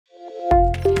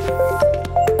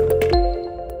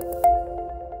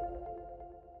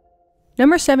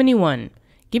Number 71.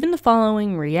 Given the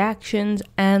following reactions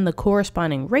and the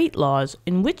corresponding rate laws,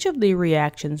 in which of the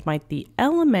reactions might the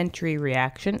elementary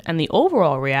reaction and the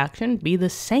overall reaction be the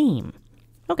same?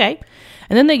 Okay,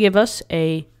 and then they give us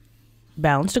a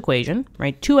balanced equation,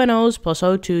 right? 2 NOs plus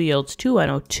O2 yields 2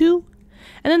 NO2,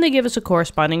 and then they give us a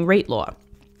corresponding rate law.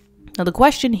 Now the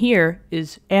question here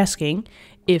is asking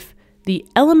if the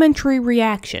elementary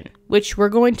reaction, which we're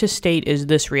going to state is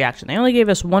this reaction. They only gave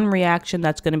us one reaction,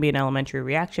 that's going to be an elementary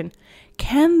reaction.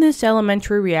 Can this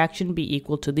elementary reaction be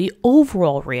equal to the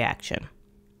overall reaction?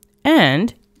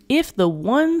 And if the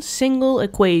one single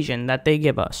equation that they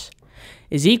give us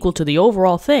is equal to the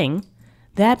overall thing,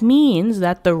 that means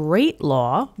that the rate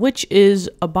law, which is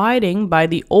abiding by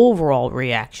the overall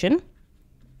reaction,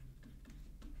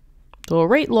 so a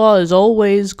rate law is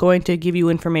always going to give you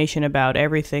information about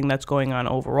everything that's going on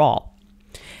overall.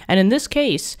 And in this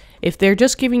case, if they're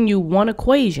just giving you one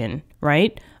equation,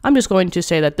 right, I'm just going to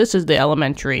say that this is the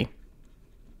elementary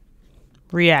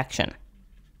reaction.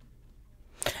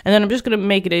 And then I'm just going to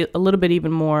make it a little bit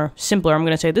even more simpler. I'm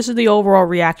going to say this is the overall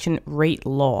reaction rate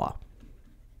law.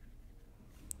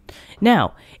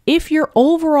 Now, if your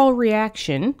overall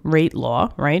reaction rate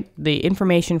law, right, the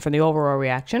information for the overall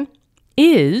reaction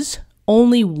is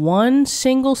only one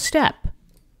single step,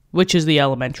 which is the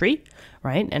elementary,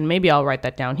 right? And maybe I'll write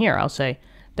that down here. I'll say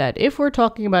that if we're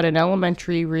talking about an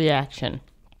elementary reaction,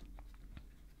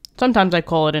 sometimes I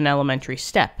call it an elementary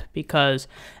step because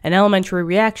an elementary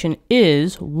reaction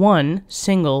is one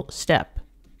single step.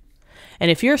 And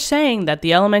if you're saying that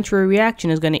the elementary reaction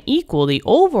is going to equal the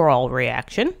overall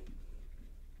reaction,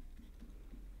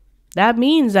 that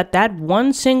means that that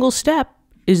one single step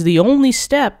is the only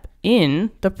step in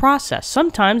the process.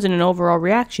 Sometimes in an overall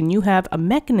reaction, you have a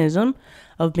mechanism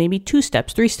of maybe 2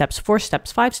 steps, 3 steps, 4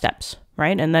 steps, 5 steps,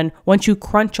 right? And then once you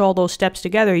crunch all those steps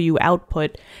together, you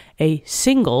output a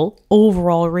single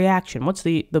overall reaction. What's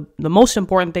the most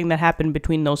important thing that happened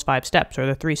between those 5 steps or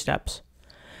the 3 steps?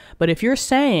 But if you're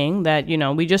saying that, you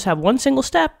know, we just have one single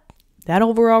step, that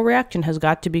overall reaction has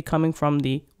got to be coming from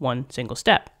the one single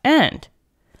step. And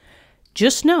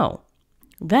just know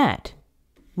that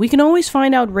we can always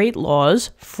find out rate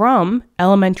laws from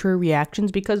elementary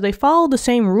reactions because they follow the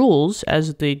same rules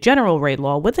as the general rate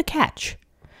law with a catch.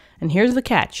 And here's the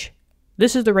catch.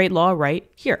 This is the rate law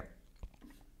right here.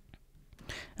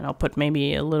 And I'll put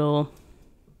maybe a little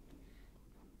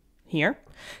here,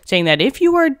 saying that if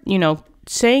you are, you know,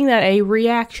 saying that a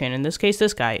reaction, in this case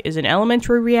this guy, is an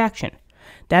elementary reaction,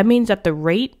 that means that the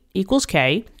rate equals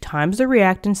K times the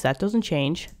reactants. That doesn't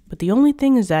change. But the only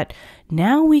thing is that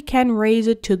now we can raise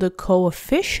it to the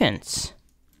coefficients.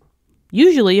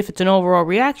 Usually, if it's an overall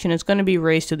reaction, it's going to be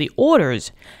raised to the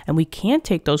orders. And we can't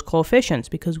take those coefficients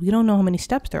because we don't know how many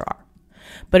steps there are.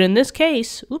 But in this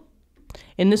case,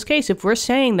 if we're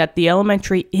saying that the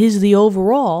elementary is the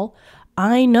overall,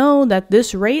 I know that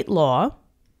this rate law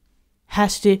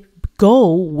has to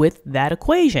go with that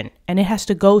equation. And it has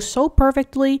to go so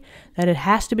perfectly that it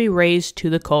has to be raised to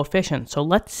the coefficient. So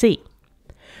let's see.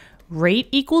 Rate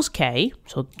equals K,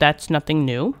 so that's nothing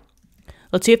new.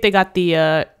 Let's see if they got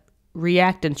the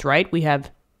reactants right. We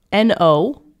have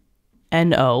NO,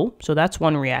 so that's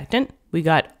one reactant. We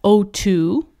got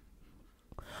O2,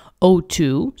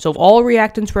 O2. So if all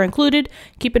reactants were included,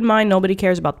 keep in mind nobody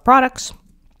cares about the products.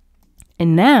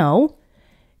 And now,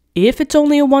 if it's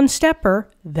only a one-stepper,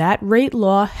 that rate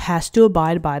law has to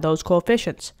abide by those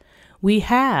coefficients. We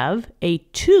have a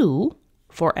 2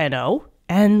 for NO,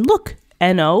 and look,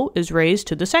 NO is raised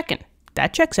to the second.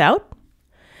 That checks out.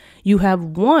 You have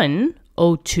 1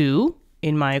 O2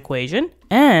 in my equation,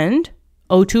 and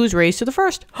O2 is raised to the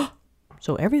first.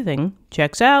 So everything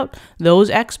checks out. Those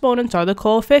exponents are the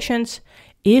coefficients.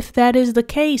 If that is the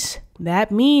case, that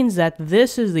means that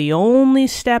this is the only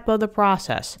step of the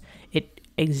process. It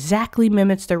exactly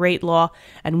mimics the rate law,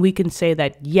 and we can say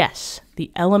that, yes,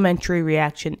 the elementary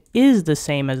reaction is the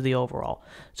same as the overall.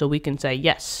 So we can say,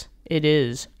 yes, it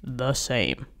is the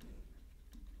same.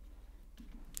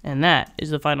 And that is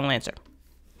the final answer.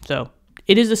 So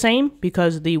it is the same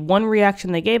because the one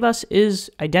reaction they gave us is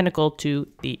identical to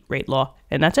the rate law.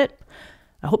 And that's it.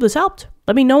 I hope this helped.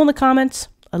 Let me know in the comments.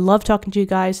 I love talking to you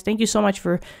guys. Thank you so much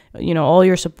for, you know, all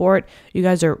your support. You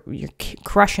guys you're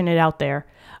crushing it out there.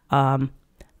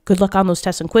 Good luck on those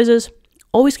tests and quizzes.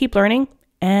 Always keep learning,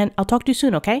 and I'll talk to you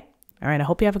soon, okay? All right, I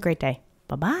hope you have a great day.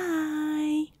 Bye-bye.